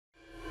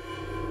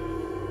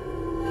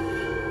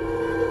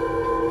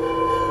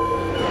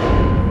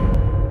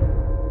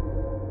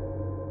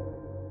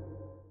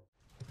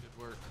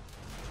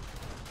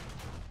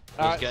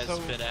Those guys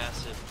spit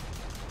acid.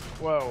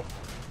 Whoa.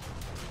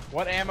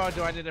 What ammo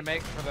do I need to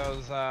make for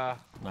those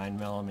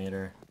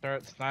 9mm.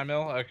 turrets?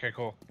 9mm? Okay,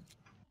 cool.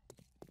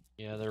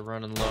 Yeah, they're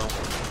running low.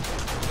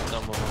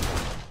 Some of them.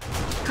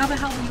 How the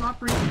hell do you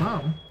operate the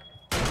bow?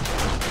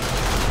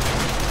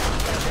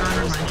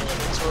 Never mind.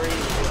 Inventory,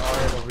 you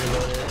are to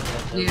reload it.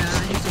 And then Yeah, I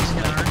used to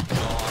hit R.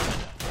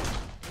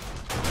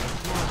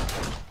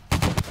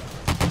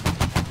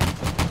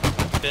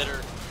 Bitter.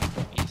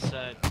 East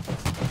side.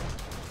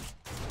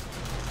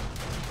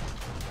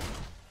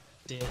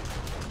 Dead.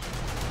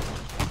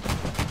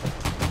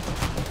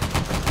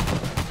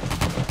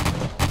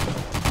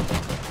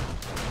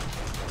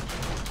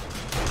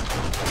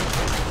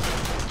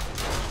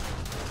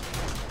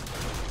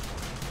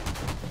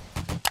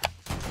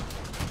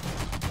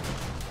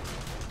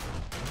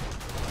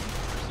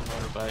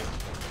 Motorbike.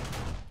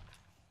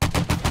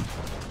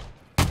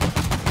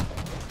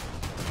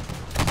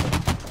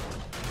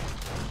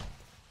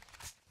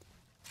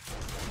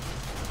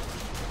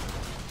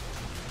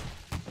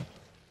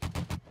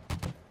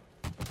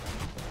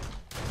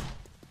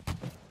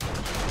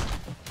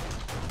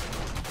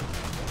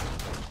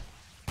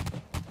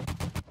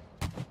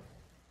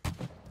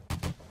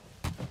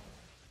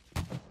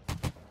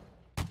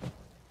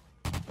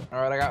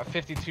 Alright, I got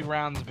 52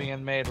 rounds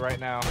being made right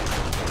now.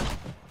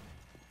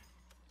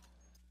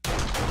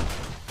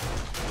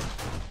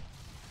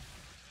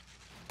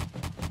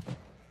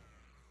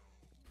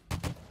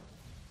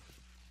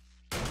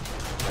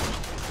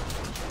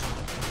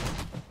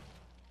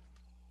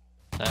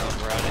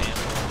 Silent, we're out of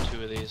ammo on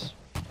 2 of these.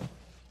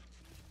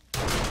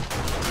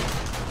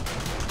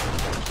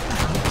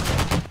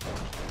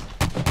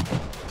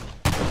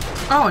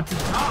 Oh, it's a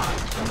dog.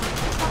 What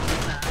the fuck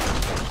is that?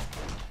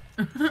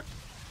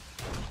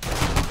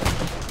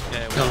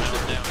 Okay, one hour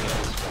down,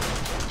 guys.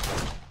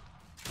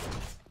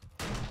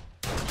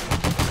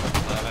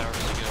 5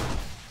 hours to go.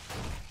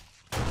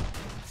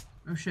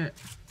 Oh shit.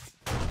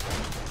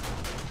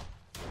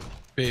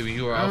 Baby,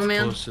 you are off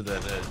close to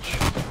that edge.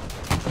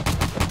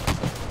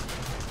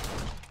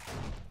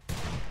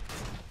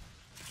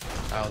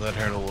 Ow, that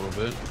hurt a little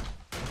bit.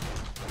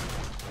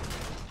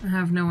 I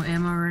have no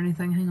ammo or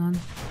anything. Hang on.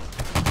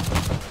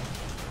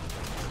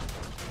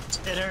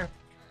 Spitter,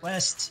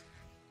 west.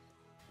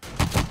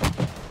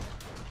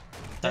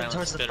 Silent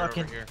Towards the spitter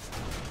fucking over here.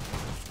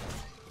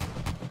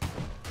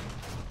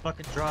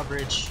 fucking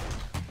drawbridge.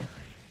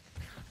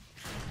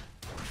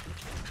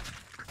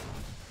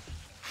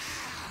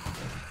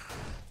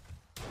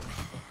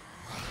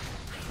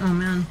 Oh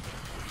man.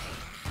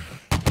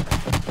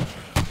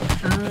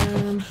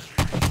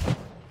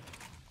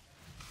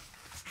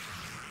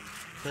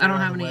 I don't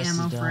have any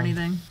ammo for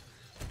anything.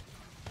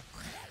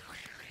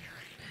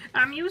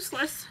 I'm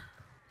useless.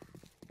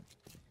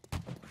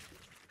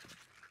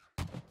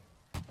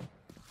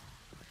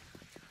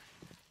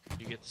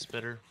 You get the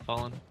spitter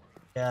falling?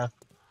 Yeah.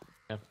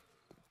 Yeah.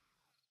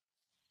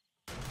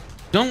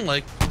 Don't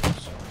like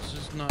this. This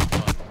is not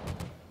fun.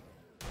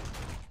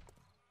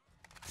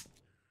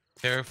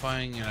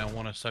 Terrifying, and I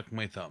want to suck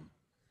my thumb.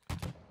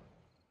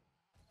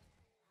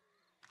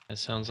 That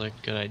sounds like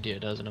a good idea,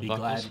 doesn't it, Be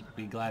Buckles?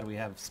 glad we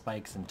have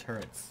spikes and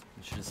turrets.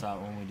 You should have saw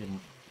it when we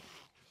didn't.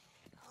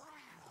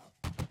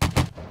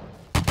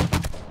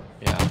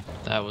 Yeah,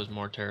 that was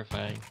more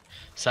terrifying.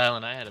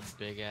 Silent, I had a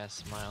big ass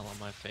smile on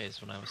my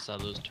face when I saw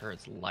those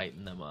turrets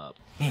lighting them up.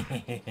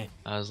 I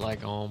was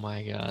like, oh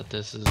my god,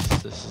 this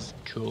is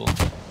cool.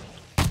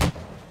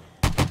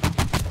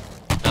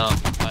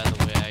 By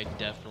the way, I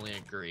definitely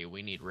agree.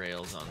 We need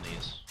rails on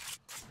these.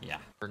 Yeah.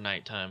 For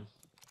nighttime.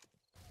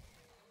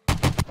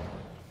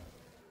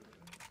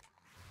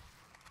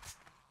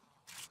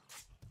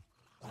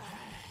 I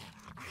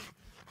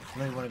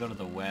really want to go to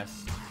the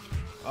west.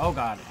 Oh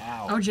god,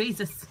 ow. Oh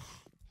Jesus.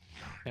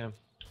 Yeah,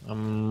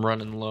 I'm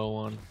running low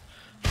on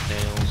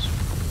nails.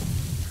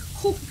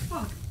 Oh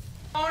fuck.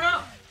 Oh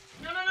no!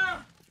 No no no!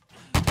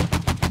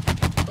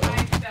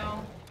 I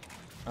fell.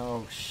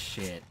 Oh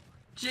shit.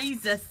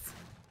 Jesus.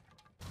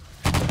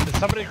 Did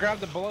somebody grab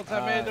the bullets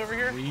I made over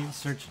here? We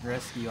search and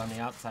rescue on the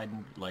outside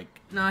and like...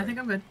 No, I think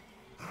I'm good.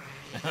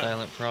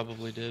 Silent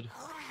probably did.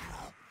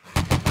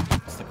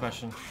 What's the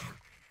question?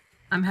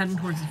 I'm heading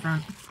towards the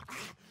front.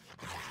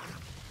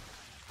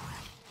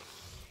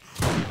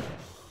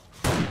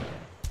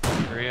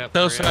 Hurry up.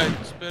 South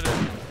side, spitter.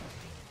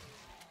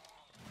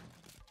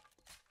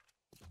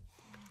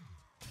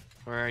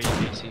 Where are you,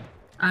 Casey?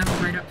 I'm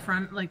right up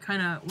front, like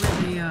kind of where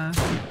the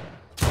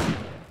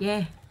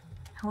yeah.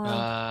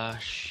 Hello.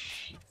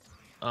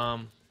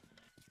 Am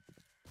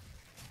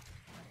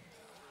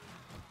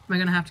I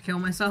gonna have to kill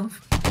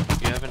myself?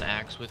 you have an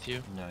axe with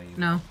you? No, you...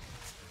 No.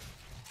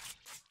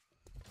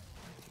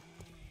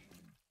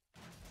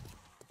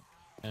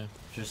 Yeah.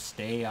 Just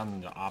stay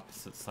on the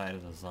opposite side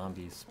of the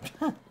zombies.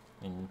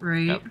 And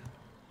Right. Yep.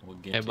 we'll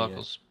get Hey, to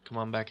Buckles, come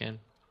on back in.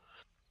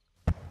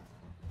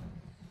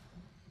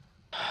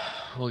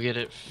 We'll get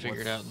it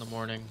figured out in the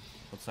morning.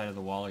 What side of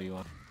the wall are you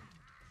on?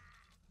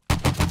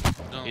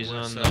 No, He's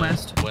on west the side.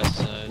 West. west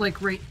side.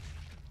 Like right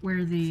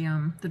where the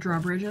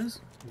drawbridge is.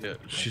 Yeah,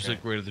 she's Okay.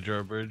 like right at the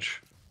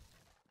drawbridge.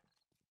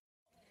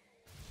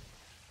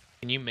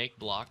 Can you make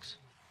blocks,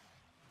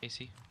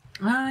 Casey?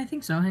 I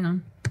think so. Hang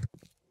on.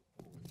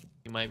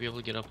 You might be able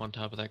to get up on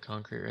top of that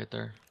concrete right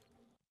there.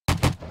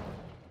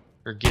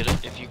 Or get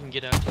it, if you can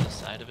get out to the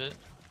side of it,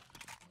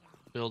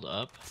 build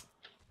up.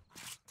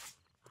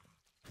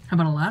 How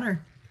about a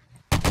ladder?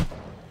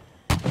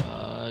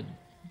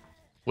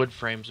 Wood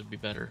frames would be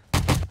better.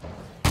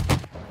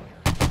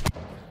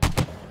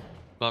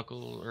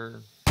 Buckle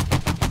or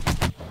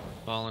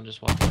fall and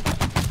just walk back.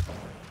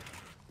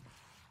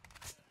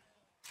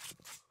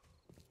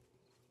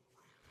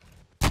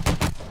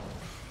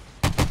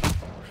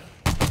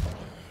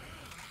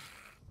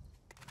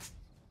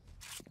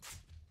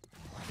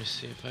 Let me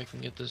see if I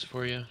can get this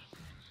for you,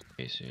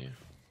 Casey.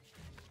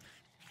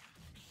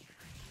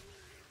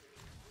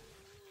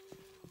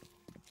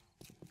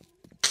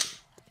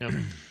 Yep.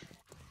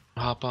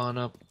 Hop on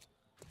up,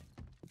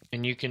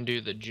 and you can do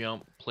the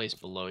jump place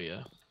below you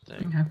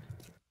thing. Okay.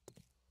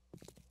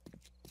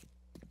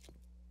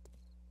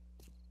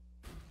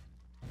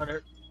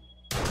 Hunter.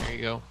 There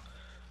you go.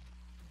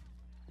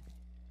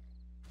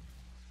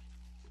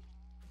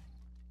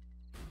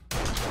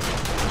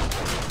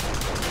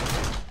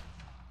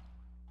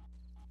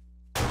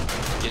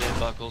 Get in,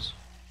 Buckles.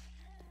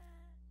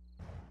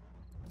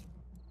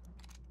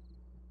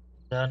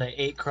 Down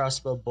to 8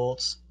 crossbow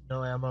bolts.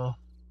 No ammo.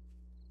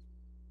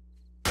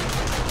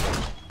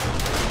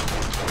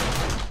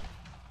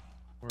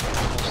 We're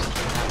almost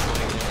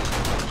halfway, guys.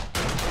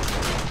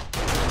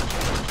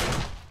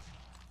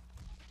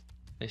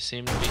 They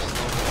seem to be slowing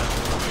down a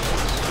little bit,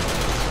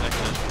 so I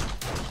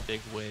expect a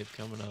big wave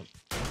coming up.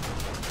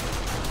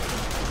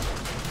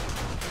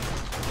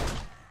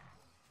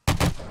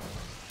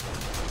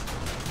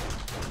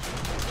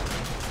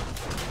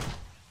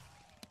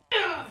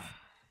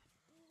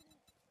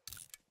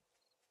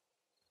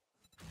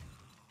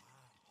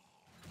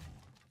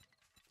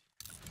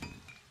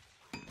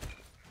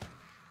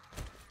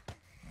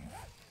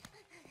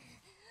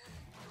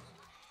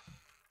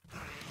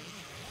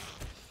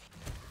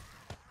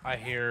 I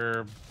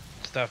hear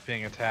stuff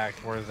being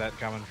attacked. Where is that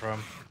coming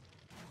from?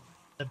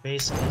 The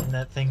basement and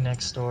that thing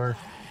next door.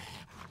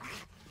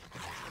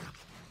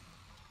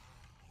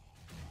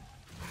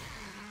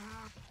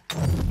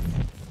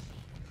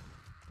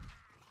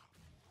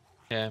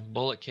 Yeah,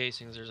 bullet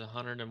casings. There's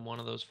 100 in one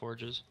of those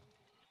forges.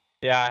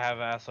 Yeah, I have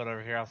an assload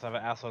over here. I also have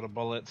an assload of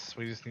bullets.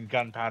 We just need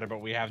gunpowder, but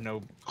we have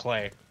no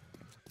clay.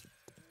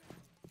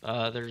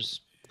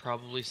 There's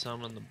probably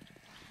some in the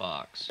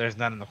box. There's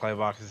none in the clay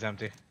box. It's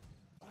empty.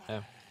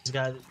 Yeah.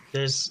 Do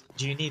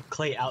you need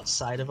clay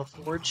outside of a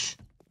forge?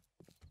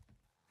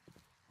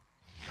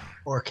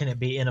 Or can it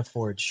be in a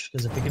forge?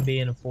 Because if it can be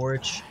in a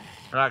forge...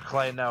 Not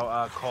clay,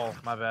 no, coal.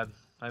 My bad.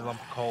 I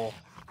lump of coal.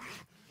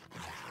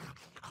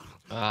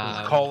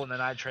 There's coal and the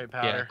nitrate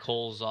powder. Yeah,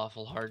 coal's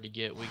awful hard to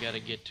get. We gotta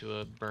get to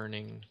a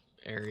burning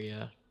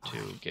area to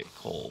get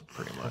coal,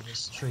 pretty much.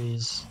 Just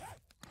trees.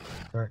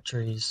 Burnt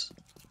trees.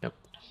 Yep.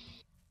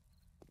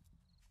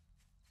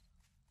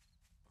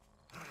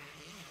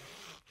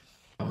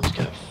 I always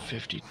got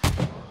 50.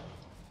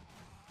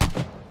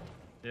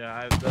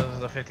 Yeah, those are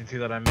the 52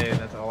 that I made.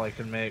 That's all I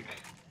can make.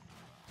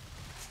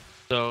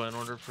 So in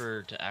order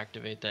to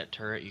activate that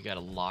turret, you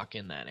gotta lock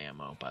in that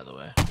ammo, by the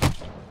way.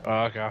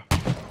 Oh, okay.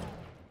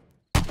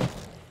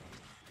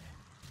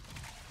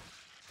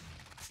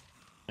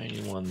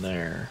 91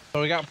 there.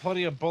 So we got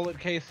plenty of bullet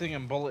casing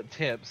and bullet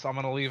tips. I'm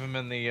gonna leave them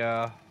in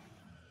the,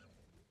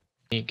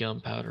 Need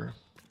gunpowder.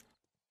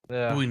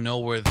 yeah. Do we know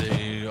where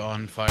the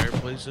on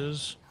fireplace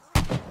is?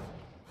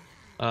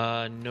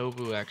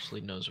 Nobu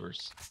actually knows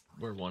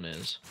where one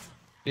is.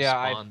 Yeah,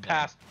 I Spawned there.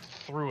 passed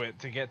through it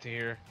to get to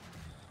here.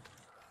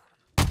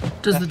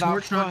 Does That's the not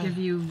torch not fun. give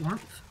you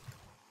warmth?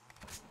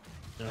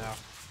 No.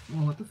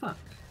 Well, what the fuck?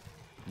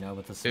 No,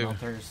 but the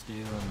smelters do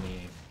and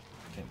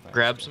the campfire.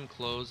 Grab some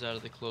clothes out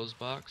of the clothes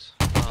box.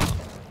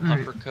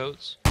 Alright. Puffer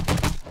coats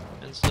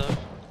and stuff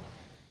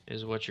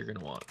is what you're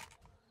gonna want.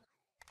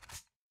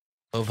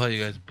 Love how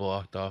you guys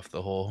blocked off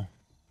the hole.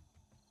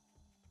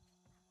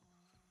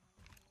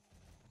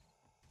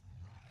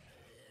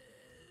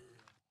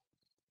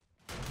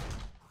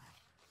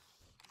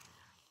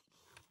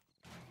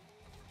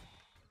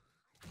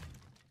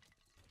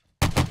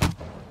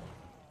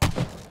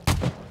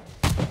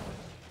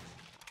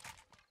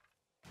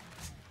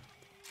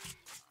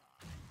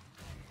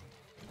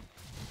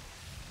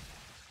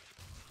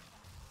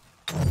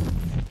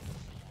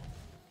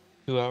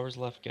 Two hours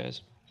left,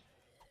 guys.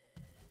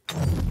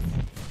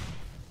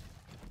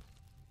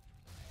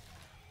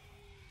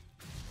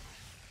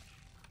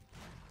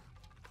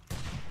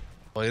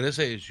 All I gotta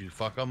say is, you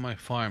fuck up my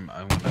farm,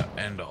 I'm gonna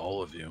end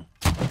all of you.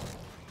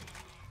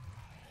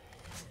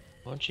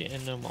 Why don't you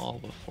end them all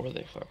before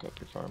they fuck up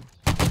your farm?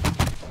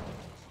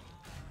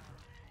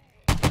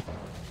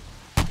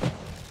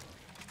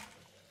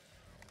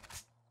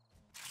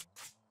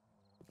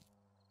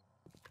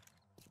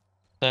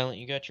 Silent,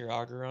 you got your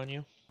auger on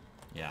you?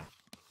 Yeah.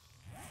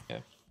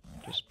 Okay,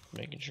 just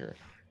making sure.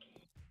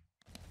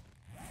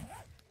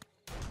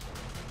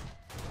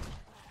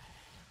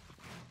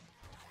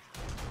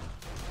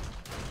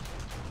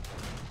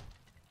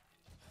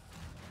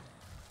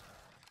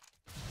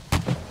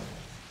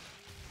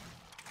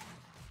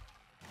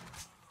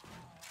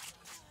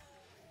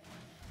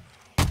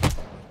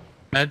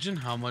 Imagine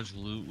how much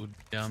loot would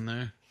be down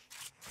there.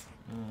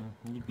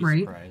 You'd be Right.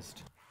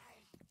 surprised.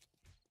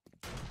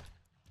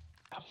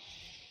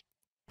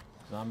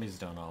 Zombies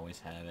don't always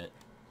have it.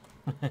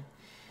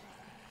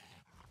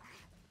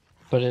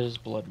 But it is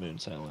Blood Moon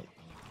Silent.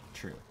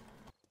 True.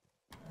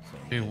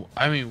 So,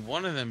 I mean,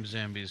 one of them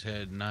zombies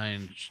had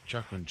 9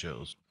 chuckling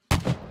chills.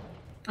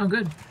 Oh,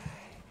 good.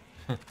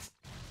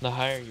 The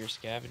higher you're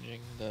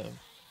scavenging, the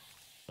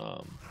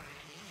more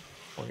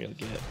you'll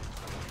get.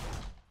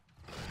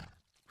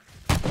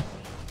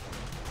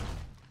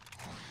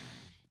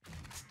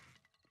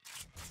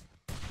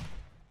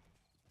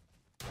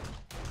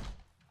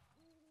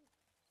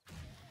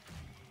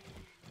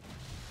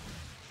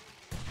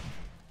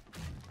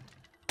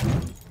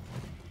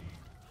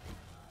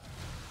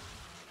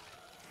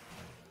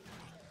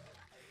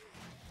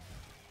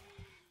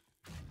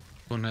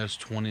 One has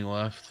 20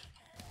 left.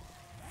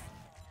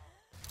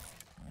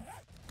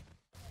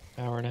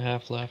 Hour and a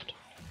half left.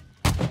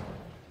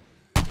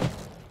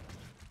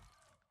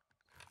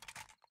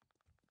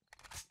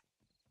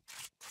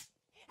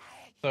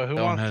 So who That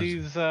one wants has-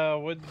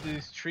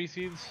 these tree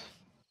seeds?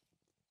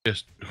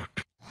 Just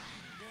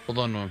hold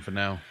on to one for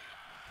now.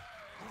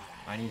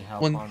 I need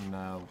help When-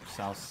 on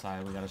south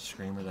side. We got a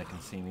screamer that can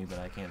see me, but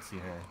I can't see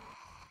her.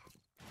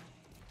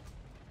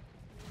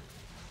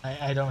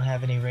 I don't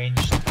have any range.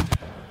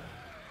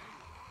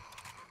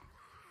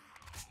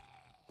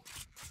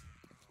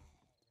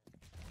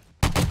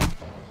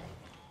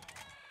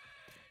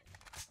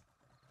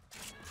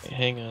 Wait,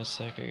 hang on a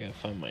sec, I gotta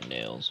find my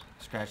nails.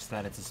 Scratch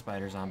that, it's a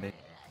spider zombie.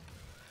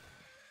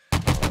 Oh,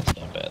 that's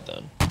not bad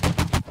then.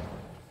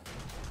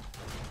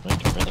 Where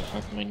the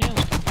fuck are my nails?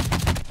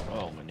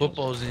 Oh, my nails.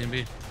 Football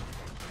zombie.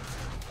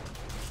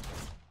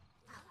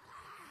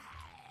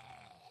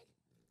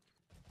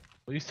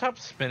 Will you stop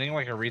spinning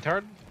like a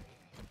retard?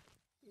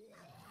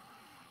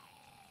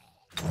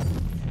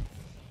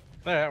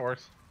 There, that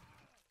works.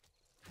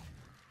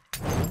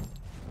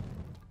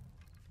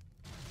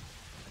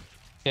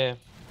 Okay,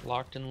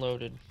 locked and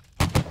loaded.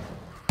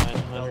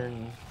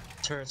 965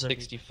 Turrets are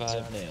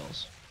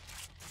nails.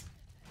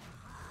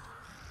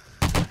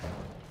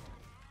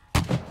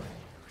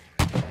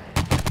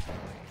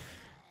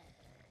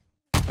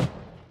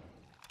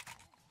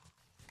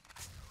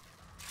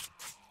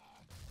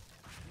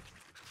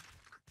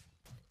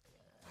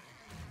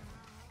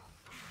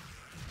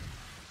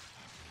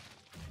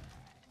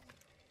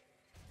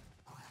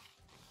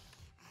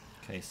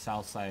 Okay,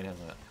 south side has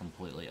a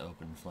completely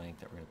open flank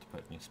that we're gonna have to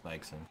put new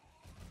spikes in.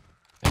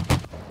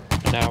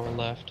 An hour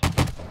left.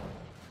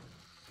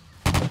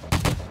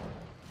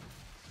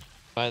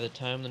 By the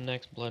time the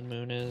next blood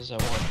moon is,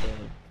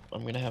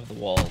 I'm gonna have the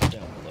walls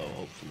down below,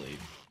 hopefully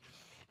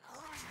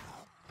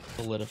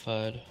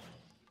solidified.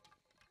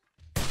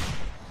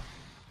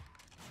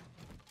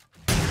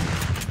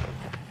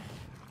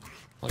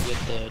 I'll get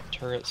the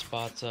turret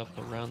spots up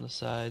around the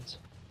sides.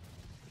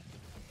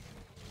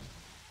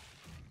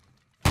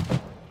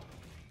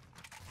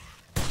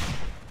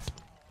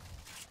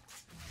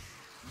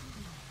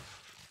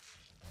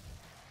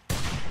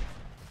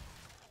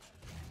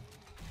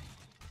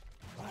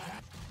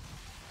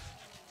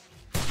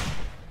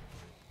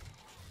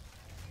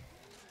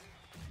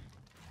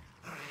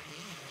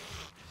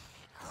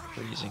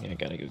 Freezing, I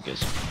gotta go get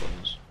some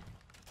clothes.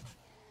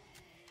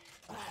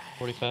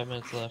 45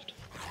 minutes left.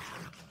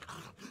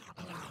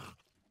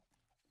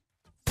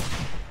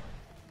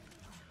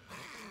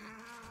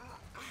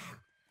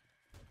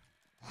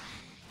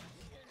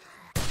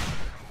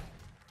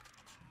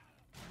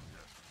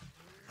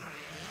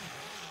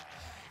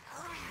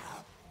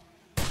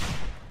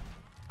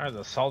 There's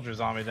a soldier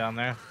zombie down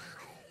there.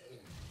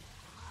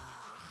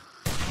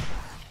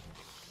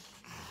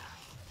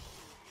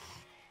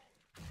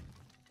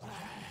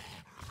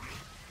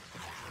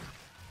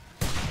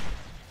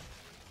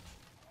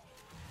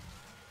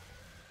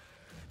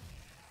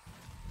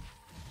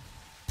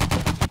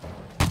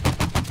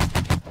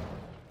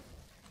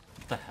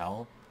 What the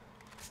hell?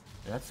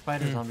 Did that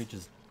spider zombie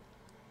just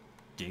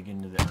dig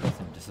into the earth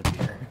and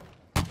disappear?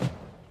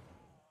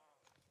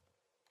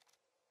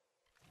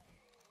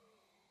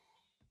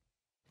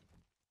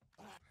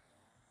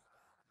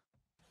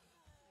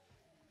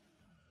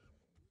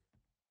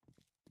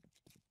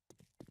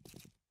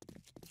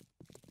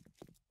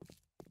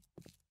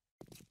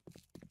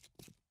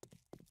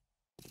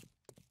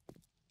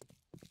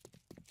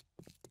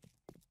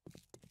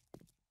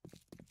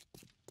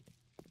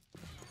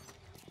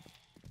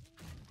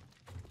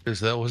 Because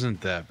that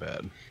wasn't that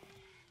bad.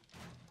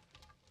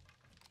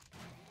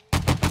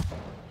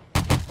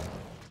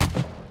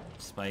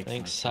 Spikes. Thanks,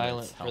 and the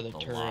Silent, turrets for the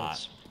helped a lot.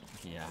 turrets.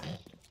 Yeah.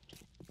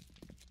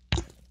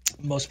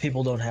 Most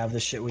people don't have the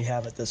shit we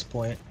have at this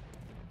point.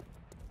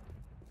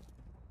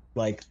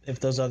 Like, if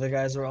those other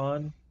guys were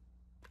on,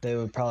 they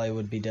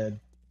would be dead.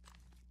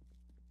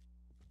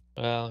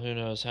 Well, who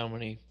knows how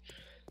many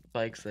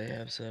spikes they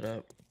have set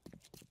up.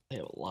 They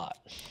have a lot.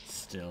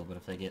 Still, but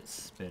if they get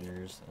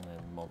spitters and then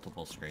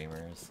multiple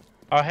screamers.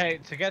 Oh, hey,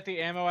 to get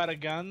the ammo out of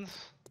guns,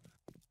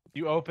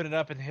 you open it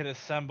up and hit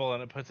assemble,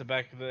 and it puts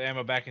the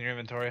ammo back in your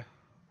inventory.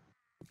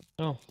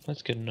 Oh,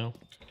 that's good to know.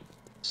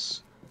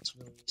 It's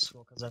really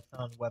useful because I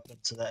found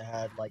weapons that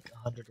had like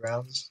 100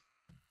 rounds,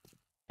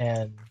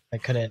 and I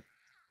couldn't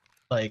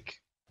like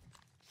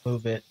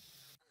move it.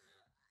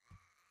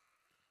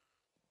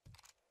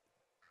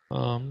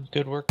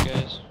 Good work,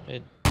 guys.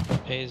 It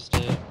pays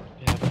to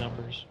have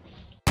numbers.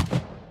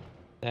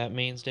 That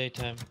means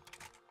daytime.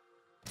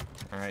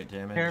 Alright,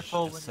 damage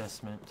Careful when-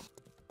 assessment.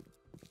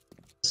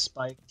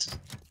 Spiked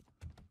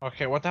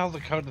Okay, what the hell's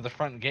the code to the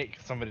front gate?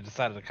 'Cause somebody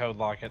decided to code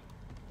lock it.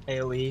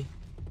 AOE.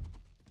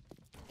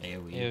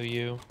 AoE.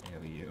 AOU.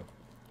 AoU.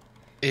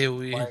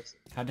 Why AoE. is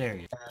How dare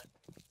you?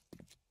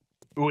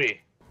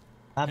 Oui.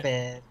 my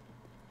bad?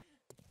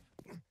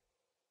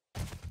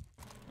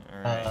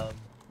 Alright.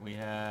 We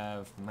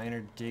have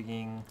minor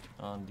digging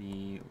on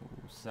the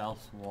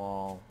south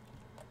wall.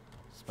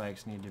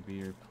 Spikes need to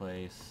be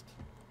replaced.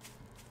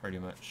 Pretty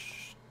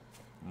much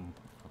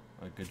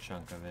a good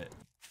chunk of it.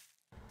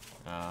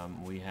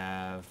 We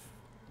have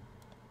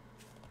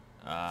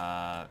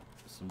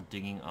some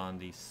digging on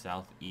the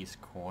southeast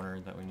corner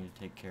that we need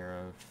to take care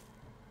of.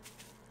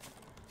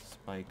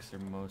 Spikes are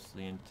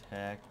mostly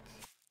intact.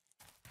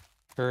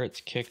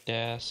 Turret's kicked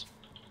ass.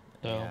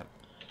 So Yep.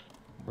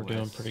 we're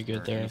doing pretty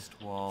good there.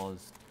 East wall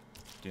is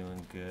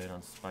doing good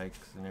on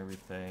spikes and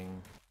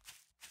everything.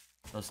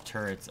 Those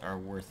turrets are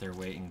worth their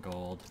weight in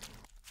gold.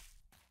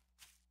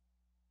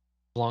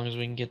 as long as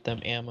we can get them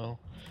ammo,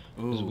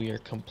 because Ooh, we are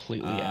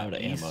completely out of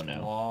ammo east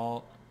now.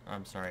 wall.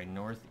 I'm sorry,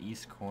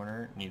 northeast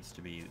corner needs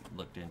to be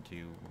looked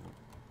into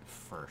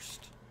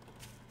first.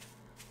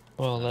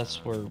 Well,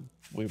 that's where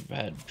we've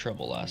had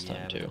trouble last yeah,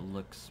 time but too. it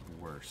looks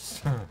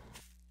worse.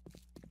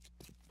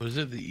 Was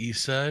it the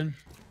east side?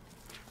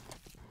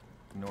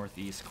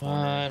 Northeast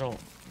corner. I don't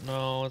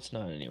know. It's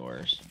not any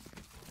worse.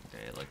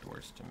 Okay, it looked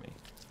worse to me.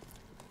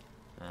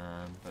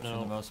 But No.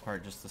 for the most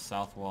part, just the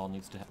south wall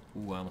needs to.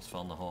 Ooh, I almost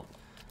fell in the hole.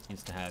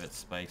 Needs to have its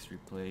spikes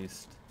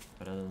replaced.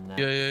 But other than that,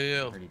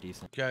 Yeah. pretty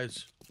decent.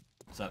 Guys,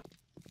 What's up?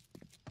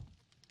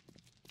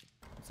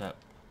 What's up?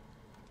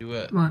 you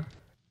at What?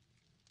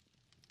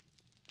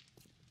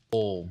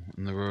 hole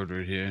in the road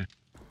right here.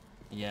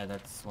 Yeah,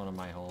 that's one of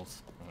my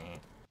holes.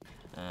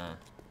 Yeah.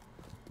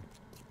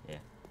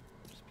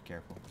 Just be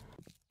careful.